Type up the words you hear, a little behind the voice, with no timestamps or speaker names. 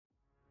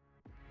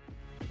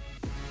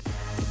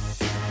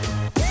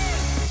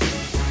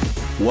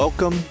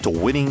Welcome to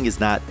Winning is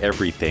Not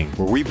Everything,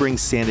 where we bring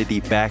sanity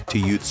back to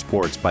youth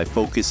sports by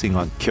focusing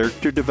on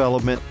character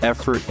development,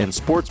 effort, and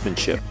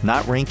sportsmanship,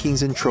 not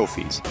rankings and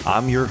trophies.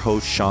 I'm your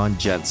host, Sean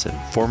Jensen,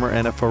 former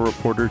NFL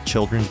reporter,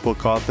 children's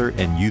book author,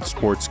 and youth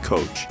sports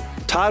coach.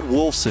 Todd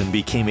Wolfson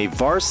became a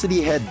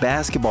varsity head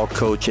basketball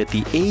coach at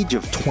the age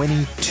of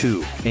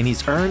 22, and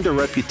he's earned a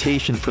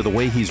reputation for the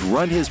way he's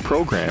run his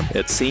program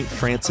at St.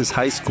 Francis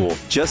High School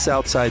just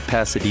outside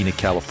Pasadena,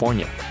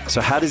 California.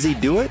 So how does he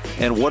do it,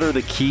 and what are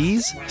the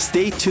keys?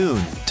 Stay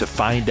tuned to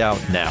find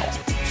out now.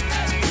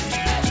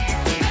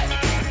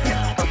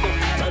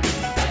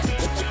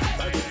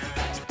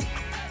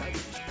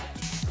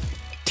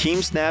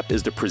 TeamSnap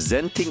is the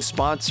presenting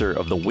sponsor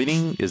of the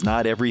Winning is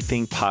Not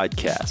Everything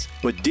podcast.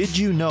 But did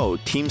you know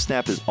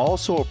TeamSnap is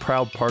also a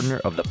proud partner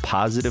of the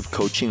Positive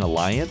Coaching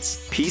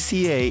Alliance?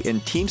 PCA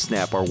and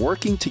TeamSnap are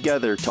working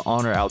together to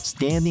honor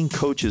outstanding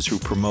coaches who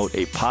promote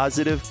a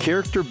positive,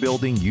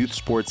 character-building youth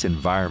sports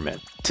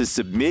environment. To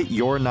submit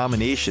your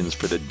nominations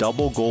for the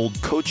Double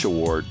Gold Coach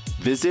Award,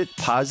 visit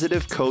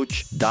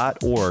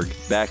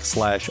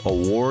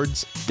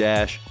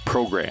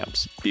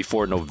positivecoach.org/awards-programs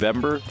before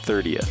November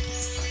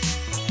 30th.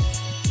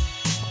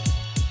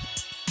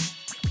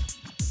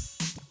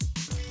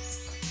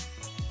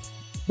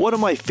 One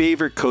of my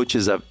favorite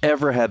coaches I've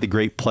ever had the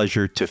great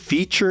pleasure to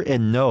feature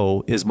and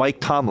know is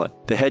Mike Tomlin,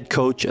 the head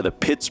coach of the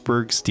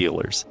Pittsburgh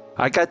Steelers.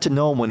 I got to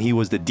know him when he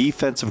was the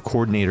defensive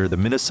coordinator of the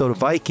Minnesota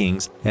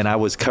Vikings, and I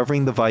was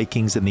covering the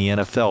Vikings in the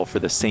NFL for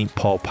the St.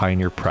 Paul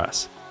Pioneer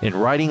Press. In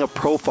writing a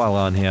profile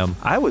on him,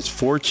 I was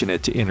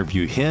fortunate to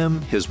interview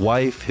him, his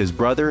wife, his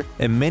brother,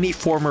 and many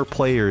former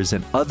players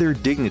and other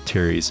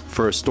dignitaries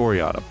for a story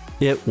on him.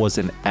 It was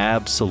an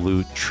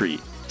absolute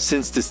treat.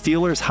 Since the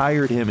Steelers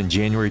hired him in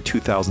January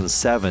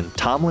 2007,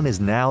 Tomlin is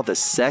now the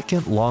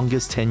second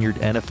longest tenured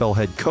NFL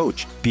head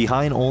coach,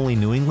 behind only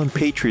New England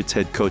Patriots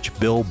head coach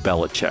Bill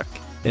Belichick.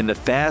 In the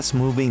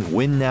fast-moving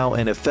win-now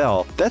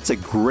NFL, that's a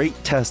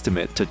great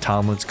testament to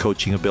Tomlin's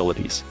coaching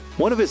abilities.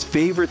 One of his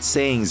favorite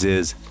sayings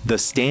is, "The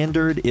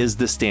standard is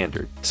the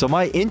standard." So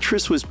my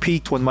interest was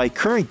piqued when my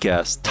current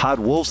guest, Todd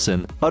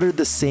Wolfson, uttered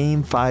the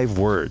same 5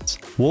 words.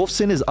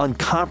 Wolfson is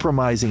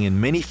uncompromising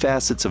in many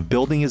facets of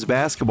building his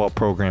basketball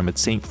program at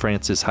St.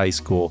 Francis High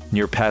School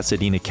near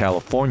Pasadena,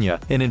 California.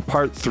 And in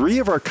part 3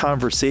 of our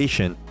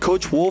conversation,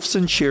 Coach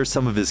Wolfson shares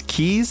some of his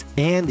keys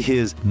and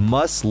his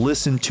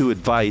must-listen-to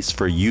advice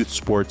for youth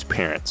sports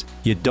parents.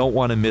 You don't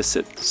want to miss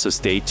it, so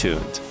stay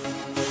tuned.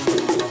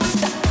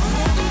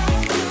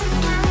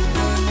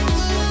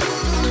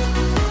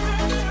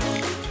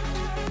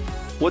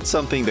 What's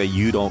something that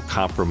you don't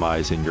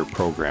compromise in your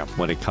program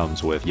when it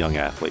comes with young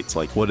athletes?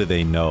 Like, what do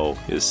they know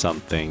is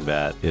something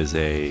that is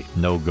a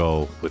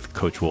no-go with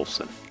Coach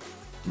Wolfson?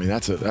 I mean,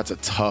 that's a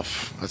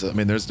tough.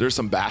 There's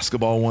some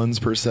basketball ones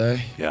per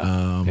se.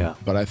 Yeah.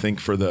 But I think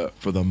for the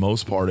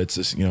most part, it's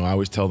just, I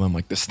always tell them,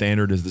 like, the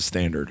standard is the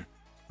standard,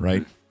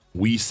 right? Mm-hmm.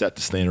 We set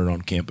the standard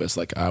on campus.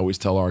 Like I always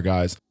tell our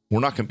guys, we're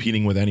not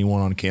competing with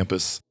anyone on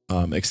campus,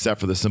 except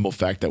for the simple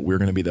fact that we're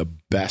going to be the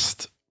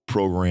best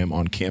program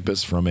on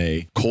campus, from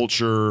a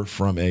culture,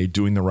 from a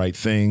doing the right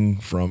thing,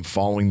 from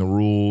following the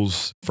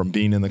rules, from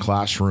being in the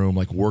classroom.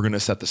 Like, we're going to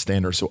set the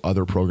standard so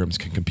other programs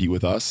can compete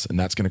with us, and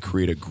that's going to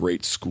create a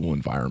great school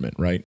environment,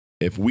 right?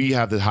 If we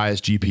have the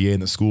highest GPA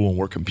in the school and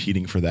we're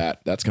competing for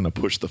that, that's going to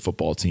push the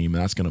football team,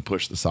 and that's going to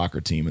push the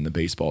soccer team and the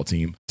baseball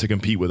team to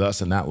compete with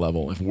us in that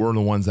level. If we're the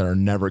ones that are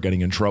never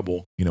getting in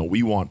trouble,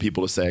 we want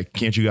people to say,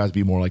 can't you guys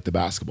be more like the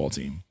basketball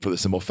team? For the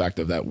simple fact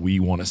of that, we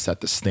want to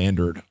set the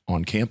standard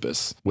on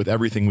campus with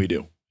everything we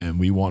do. And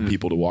we want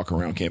people to walk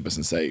around campus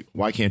and say,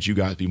 why can't you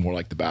guys be more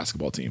like the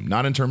basketball team?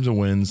 Not in terms of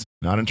wins,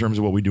 not in terms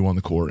of what we do on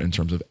the court, in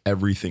terms of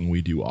everything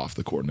we do off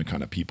the court and the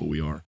kind of people we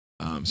are.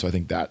 So I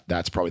think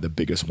that's probably the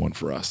biggest one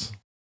for us.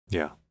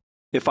 Yeah.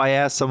 If I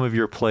ask some of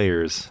your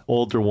players,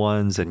 older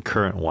ones and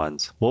current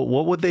ones,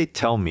 what would they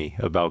tell me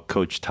about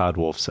Coach Todd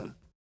Wolfson?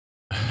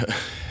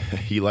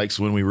 He likes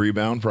when we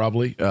rebound,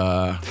 probably.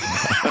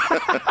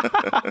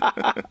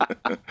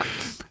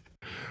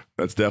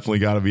 That's definitely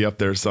got to be up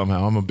there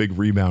somehow. I'm a big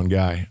rebound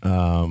guy.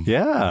 I'm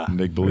a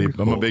big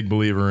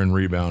believer in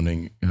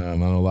rebounding. I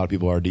know a lot of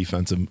people are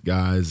defensive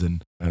guys,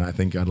 and I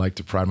think I'd like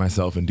to pride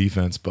myself in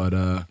defense.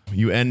 But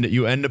you end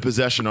a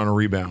possession on a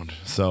rebound.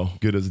 So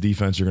good as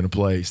defense you're going to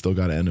play, you still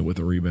got to end it with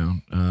a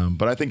rebound.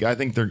 But I think it's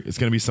going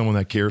to be someone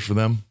that cares for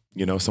them.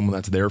 Someone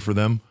that's there for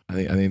them.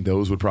 I think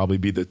those would probably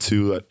be the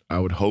 2 that I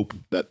would hope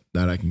that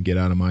I can get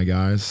out of my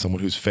guys.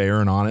 Someone who's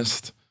fair and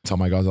honest. I tell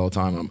my guys all the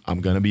time,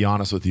 I'm going to be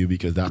honest with you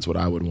because that's what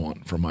I would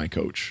want from my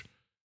coach.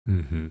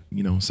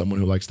 Mm-hmm. Someone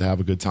who likes to have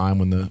a good time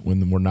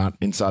when we're not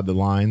inside the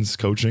lines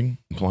coaching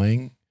and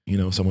playing.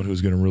 Someone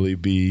who's going to really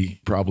be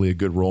probably a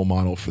good role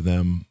model for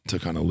them to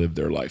kind of live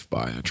their life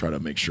by. I try to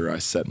make sure I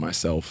set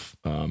myself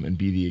and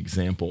be the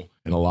example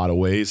in a lot of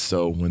ways.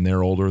 So when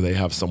they're older, they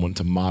have someone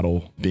to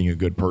model being a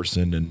good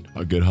person and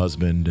a good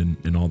husband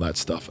and all that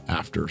stuff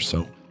after.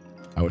 So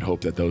I would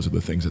hope that those are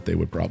the things that they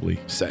would probably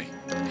say.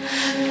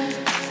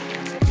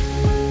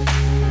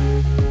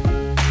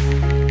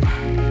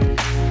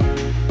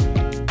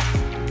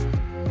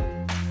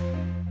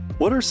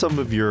 What are some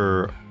of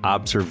your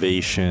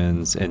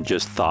observations and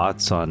just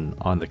thoughts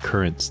on the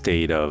current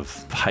state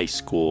of high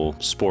school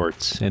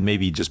sports and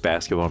maybe just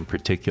basketball in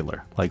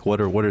particular? Like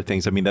what are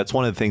things? I mean, that's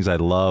one of the things I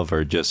love,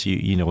 are just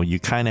you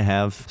kind of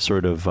have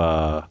sort of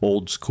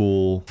old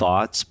school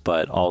thoughts,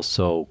 but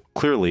also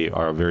clearly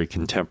are a very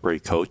contemporary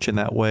coach in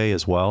that way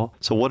as well.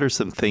 So what are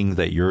some things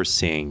that you're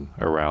seeing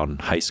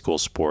around high school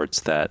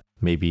sports that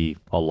maybe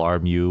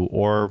alarm you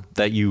or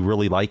that you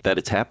really like that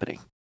it's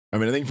happening? I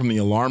mean, I think from the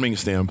alarming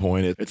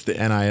standpoint, it's the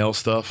NIL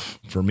stuff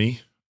for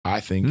me. I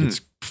think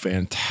it's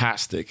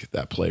fantastic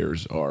that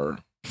players are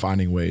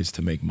finding ways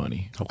to make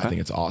money. Okay. I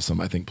think it's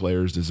awesome. I think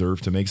players deserve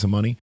to make some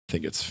money. I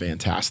think it's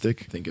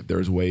fantastic. I think if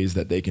there's ways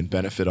that they can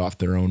benefit off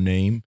their own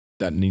name,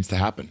 that needs to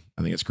happen.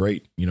 I think it's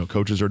great.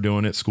 Coaches are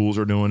doing it. Schools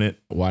are doing it.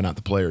 Why not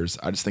the players?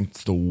 I just think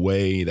it's the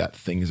way that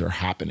things are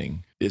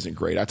happening isn't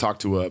great. I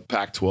talked to a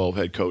Pac-12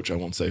 head coach, I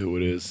won't say who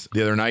it is,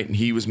 the other night, and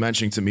he was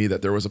mentioning to me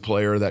that there was a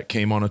player that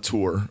came on a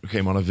tour,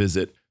 came on a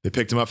visit. They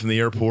picked him up from the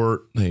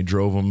airport. They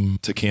drove him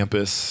to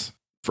campus.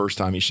 First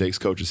time he shakes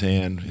coach's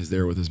hand, he's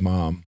there with his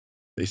mom.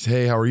 They say,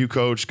 "Hey, how are you,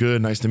 coach?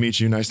 Good. Nice to meet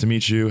you. Nice to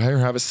meet you. Hey,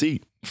 have a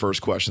seat."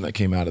 First question that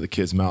came out of the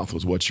kid's mouth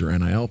was, "What's your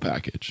NIL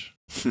package?"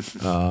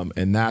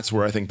 And that's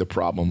where I think the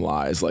problem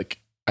lies.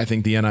 Like, I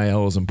think the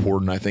NIL is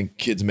important. I think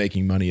kids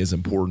making money is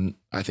important.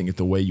 I think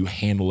the way you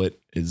handle it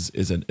is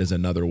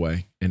another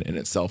way in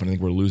itself. And I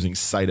think we're losing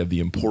sight of the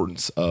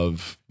importance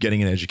of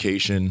getting an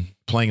education,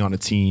 playing on a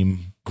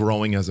team,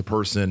 growing as a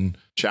person,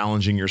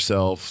 challenging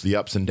yourself, the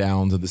ups and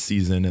downs of the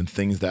season, and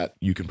things that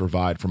you can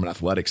provide from an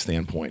athletic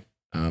standpoint.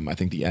 I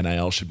think the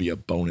NIL should be a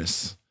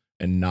bonus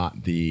and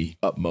not the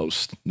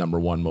utmost, number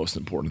one most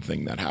important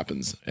thing that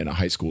happens in a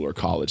high school or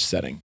college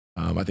setting.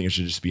 I think it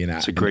should just be an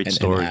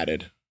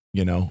added,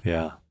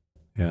 Yeah.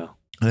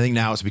 I think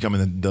now it's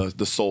becoming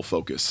the sole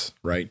focus,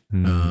 right?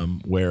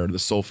 Where the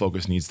sole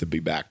focus needs to be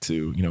back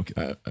to,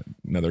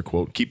 another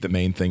quote, keep the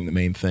main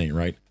thing,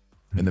 right?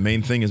 And the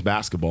main thing is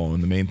basketball,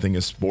 and the main thing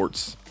is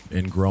sports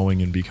and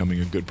growing and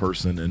becoming a good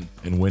person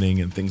and winning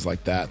and things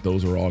like that.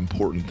 Those are all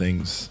important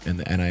things, and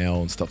the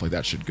NIL and stuff like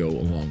that should go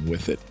along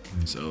with it.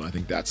 So I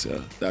think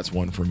that's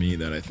one for me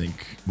that I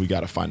think we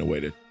got to find a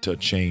way to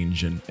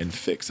change and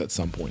fix at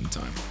some point in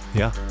time.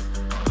 Yeah.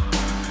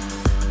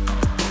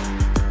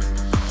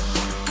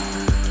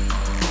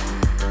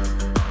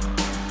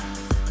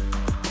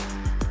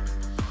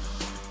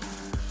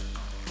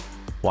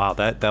 Wow,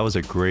 that was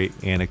a great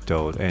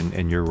anecdote,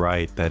 and you're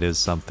right. That is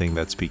something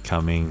that's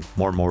becoming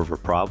more and more of a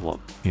problem,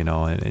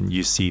 and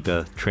you see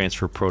the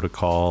transfer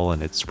protocol,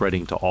 and it's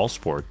spreading to all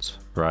sports,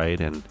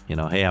 right? And,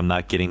 hey, I'm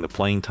not getting the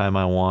playing time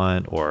I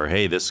want, or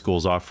hey, this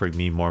school's offering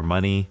me more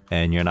money,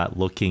 and you're not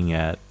looking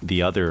at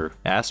the other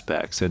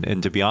aspects.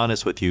 And to be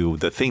honest with you,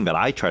 the thing that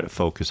I try to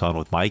focus on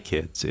with my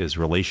kids is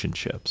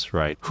relationships,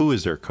 right? Who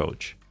is their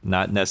coach?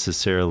 Not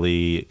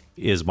necessarily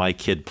is my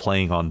kid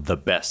playing on the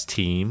best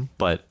team,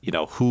 but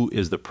who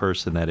is the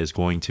person that is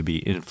going to be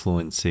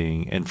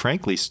influencing and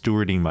frankly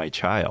stewarding my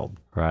child,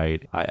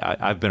 right?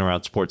 I've been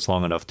around sports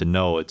long enough to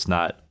know it's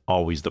not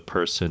always the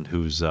person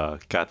who's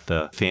got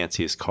the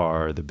fanciest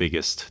car or the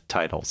biggest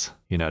titles.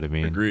 You know what I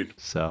mean? Agreed.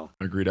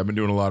 Agreed. I've been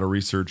doing a lot of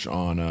research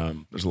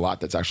on, there's a lot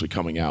that's actually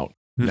coming out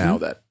now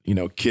that,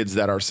 kids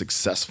that are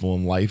successful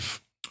in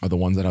life are the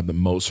ones that have the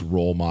most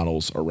role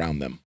models around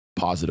them.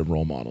 Positive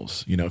role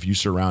models. If you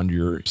surround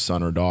your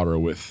son or daughter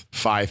with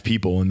 5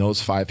 people and those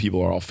 5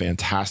 people are all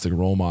fantastic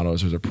role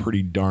models, there's a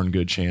pretty darn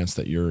good chance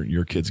that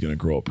your kid's going to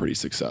grow up pretty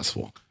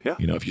successful. Yeah.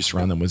 If you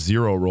surround them with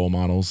 0 role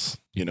models,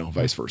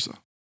 vice versa.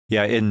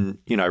 Yeah. And,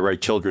 I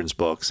write children's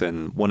books,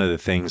 and one of the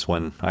things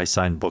when I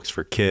sign books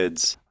for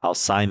kids, I'll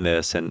sign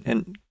this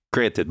and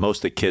granted, most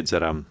of the kids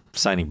that I'm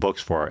signing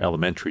books for are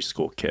elementary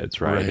school kids,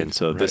 right? And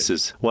so this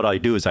is what I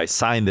do is I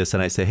sign this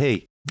and I say,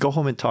 hey, go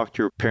home and talk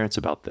to your parents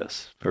about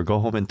this, or go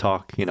home and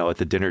talk, at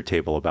the dinner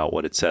table about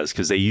what it says,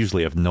 because they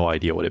usually have no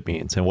idea what it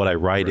means. And what I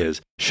write is,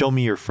 show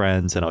me your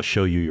friends and I'll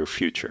show you your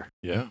future.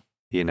 Yeah.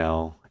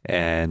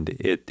 And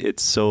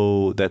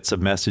that's a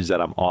message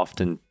that I'm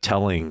often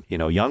telling,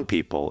 young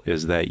people,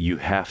 is that you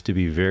have to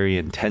be very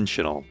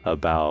intentional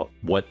about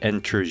what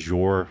enters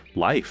your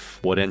life,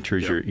 what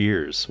enters your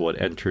ears,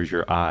 what enters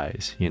your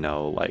eyes,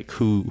 like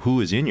who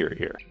is in your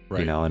ear,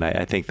 and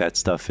I think that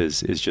stuff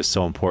is just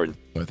so important.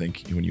 I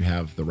think when you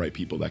have the right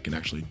people that can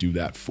actually do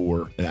that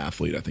for an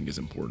athlete, I think is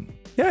important.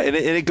 Yeah. And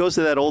it goes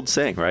to that old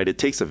saying, right? It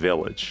takes a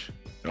village.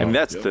 I mean,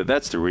 that's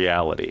the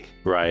reality,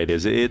 right?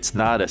 It's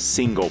not a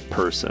single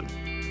person.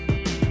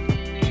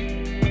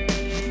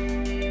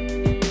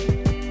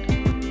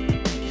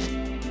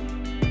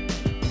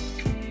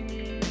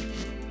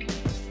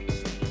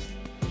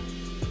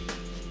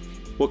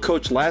 Well,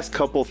 Coach, last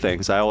couple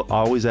things. I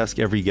always ask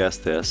every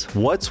guest this.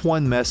 What's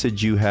one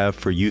message you have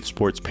for youth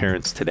sports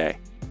parents today?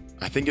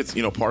 I think it's,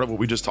 part of what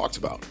we just talked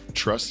about.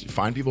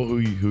 Find people who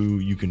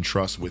you can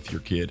trust with your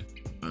kid,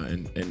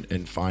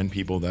 and find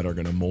people that are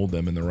going to mold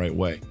them in the right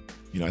way.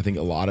 I think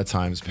a lot of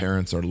times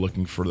parents are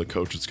looking for the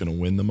coach that's going to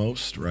win the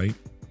most, right?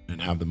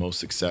 And have the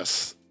most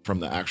success from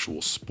the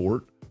actual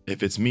sport.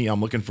 If it's me,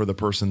 I'm looking for the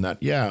person that,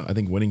 I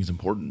think winning is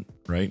important,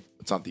 right?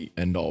 the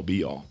end all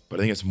be all. But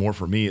I think it's more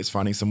for me is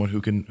finding someone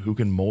who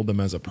can mold them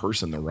as a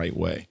person the right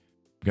way.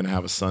 I'm going to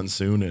have a son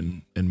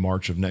soon in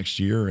March of next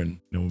year. And,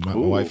 my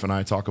wife and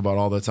I talk about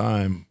all the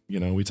time,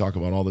 we talk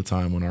about all the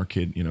time when our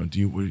kid,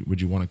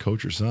 would you want to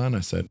coach your son? I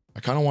said, I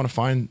kind of want to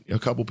find a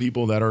couple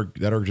people that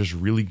are just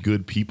really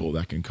good people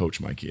that can coach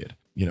my kid.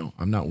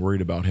 I'm not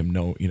worried about him.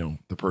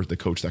 The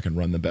coach that can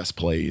run the best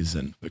plays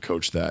and the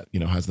coach that,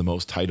 has the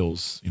most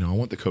titles. I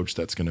want the coach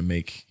that's going to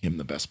make him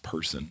the best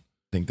person.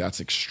 I think that's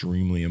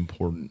extremely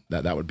important.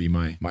 That would be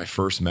my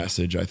first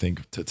message, I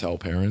think, to tell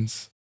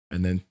parents.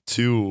 And then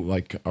 2,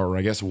 or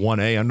I guess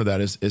 1A under that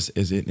is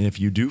it, and if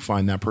you do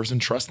find that person,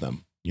 trust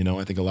them.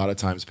 I think a lot of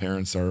times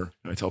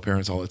I tell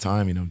parents all the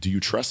time, do you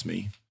trust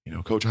me?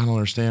 Coach, I don't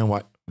understand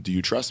why. Do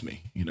you trust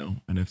me?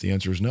 And if the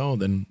answer is no,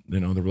 then, the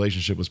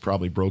relationship was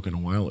probably broken a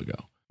while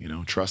ago.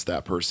 Trust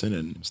that person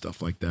and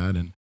stuff like that.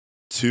 And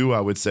 2,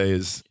 I would say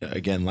is,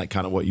 again, like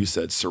kind of what you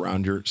said,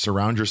 surround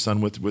your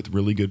son with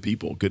really good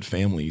people, good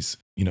families,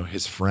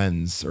 his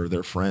friends or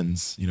their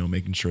friends,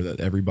 making sure that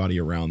everybody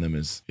around them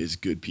is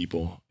good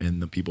people,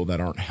 and the people that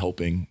aren't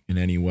helping in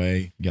any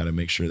way, you got to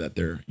make sure that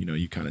they're,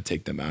 you kind of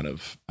take them out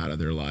of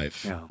their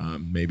life. Yeah.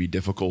 Maybe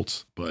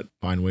difficult, but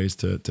find ways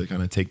to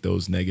kind of take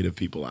those negative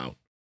people out.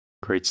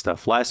 Great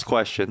stuff. Last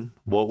question.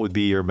 What would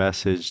be your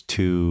message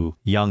to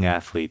young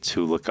athletes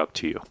who look up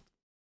to you?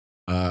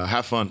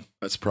 Have fun.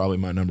 That's probably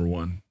my number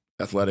one.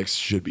 Athletics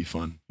should be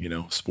fun.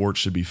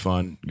 Sports should be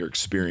fun. Your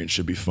experience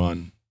should be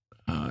fun.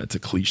 It's a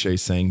cliche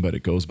saying, but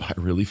it goes by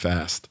really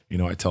fast.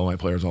 I tell my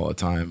players all the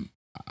time,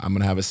 I'm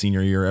going to have a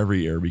senior year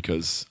every year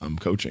because I'm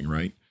coaching,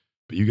 right?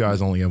 But you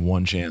guys only have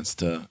one chance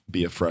to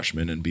be a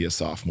freshman and be a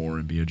sophomore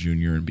and be a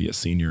junior and be a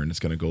senior, and it's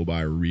going to go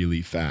by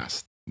really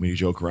fast. We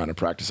joke around in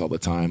practice all the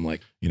time,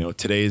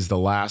 today's the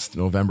last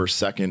November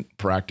 2nd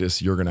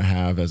practice you're going to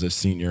have as a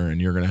senior,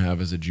 and you're going to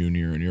have as a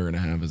junior, and you're going to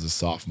have as a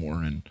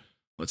sophomore, and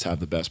let's have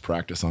the best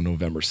practice on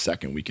November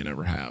 2nd we can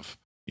ever have.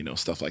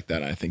 Stuff like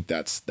that. I think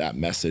that's that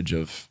message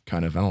of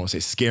kind of, I don't want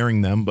to say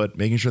scaring them, but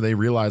making sure they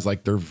realize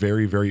they're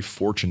very, very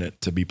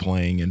fortunate to be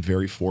playing and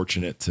very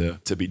fortunate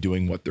to be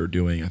doing what they're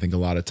doing. I think a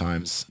lot of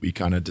times we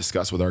kind of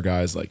discuss with our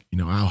guys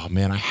oh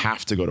man, I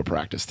have to go to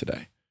practice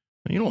today.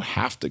 You don't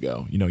have to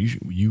go.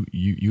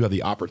 You have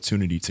the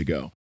opportunity to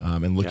go,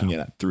 and looking at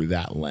it through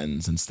that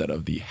lens instead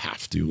of the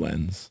have to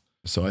lens.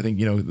 So I think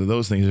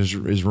those things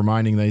is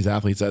reminding these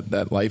athletes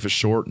that life is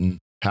short and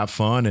have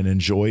fun and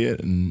enjoy it,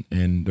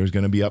 and there's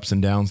going to be ups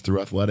and downs through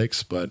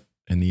athletics, but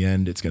in the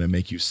end, it's going to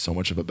make you so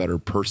much of a better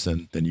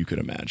person than you could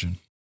imagine.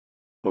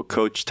 Well,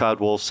 Coach Todd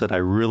Wolfson, I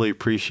really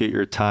appreciate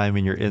your time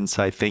and your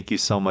insight. Thank you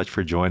so much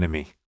for joining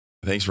me.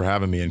 Thanks for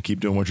having me, and keep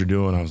doing what you're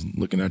doing. I was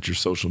looking at your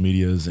social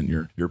medias and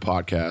your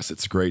podcast.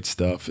 It's great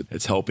stuff.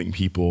 It's helping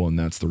people, and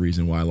that's the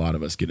reason why a lot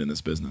of us get in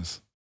this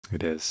business.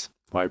 It is.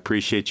 Well, I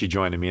appreciate you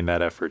joining me in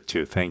that effort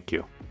too. Thank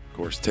you. Of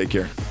course. Take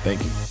care.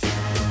 Thank you.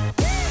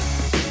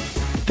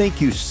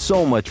 Thank you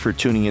so much for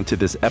tuning into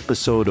this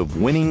episode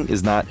of Winning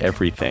is Not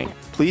Everything.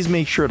 Please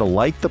make sure to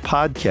like the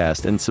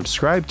podcast and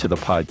subscribe to the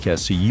podcast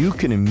so you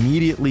can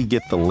immediately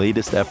get the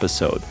latest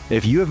episode.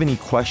 If you have any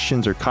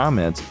questions or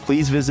comments,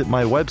 please visit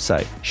my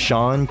website,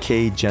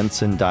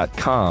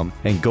 SeanKJensen.com,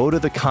 and go to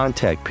the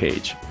contact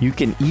page. You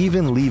can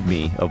even leave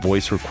me a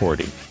voice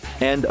recording.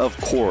 And of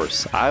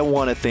course, I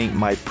want to thank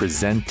my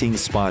presenting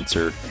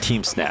sponsor,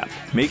 TeamSnap.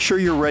 Make sure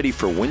you're ready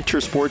for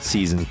winter sports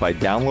season by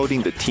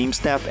downloading the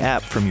TeamSnap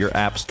app from your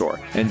app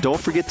store. And don't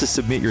forget to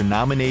submit your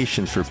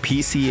nominations for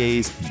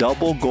PCA's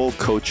Double Gold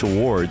Coach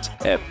Awards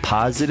at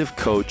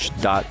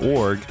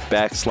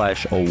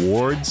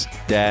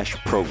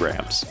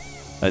positivecoach.org/awards-programs.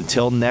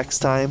 Until next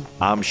time,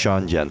 I'm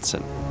Sean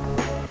Jensen.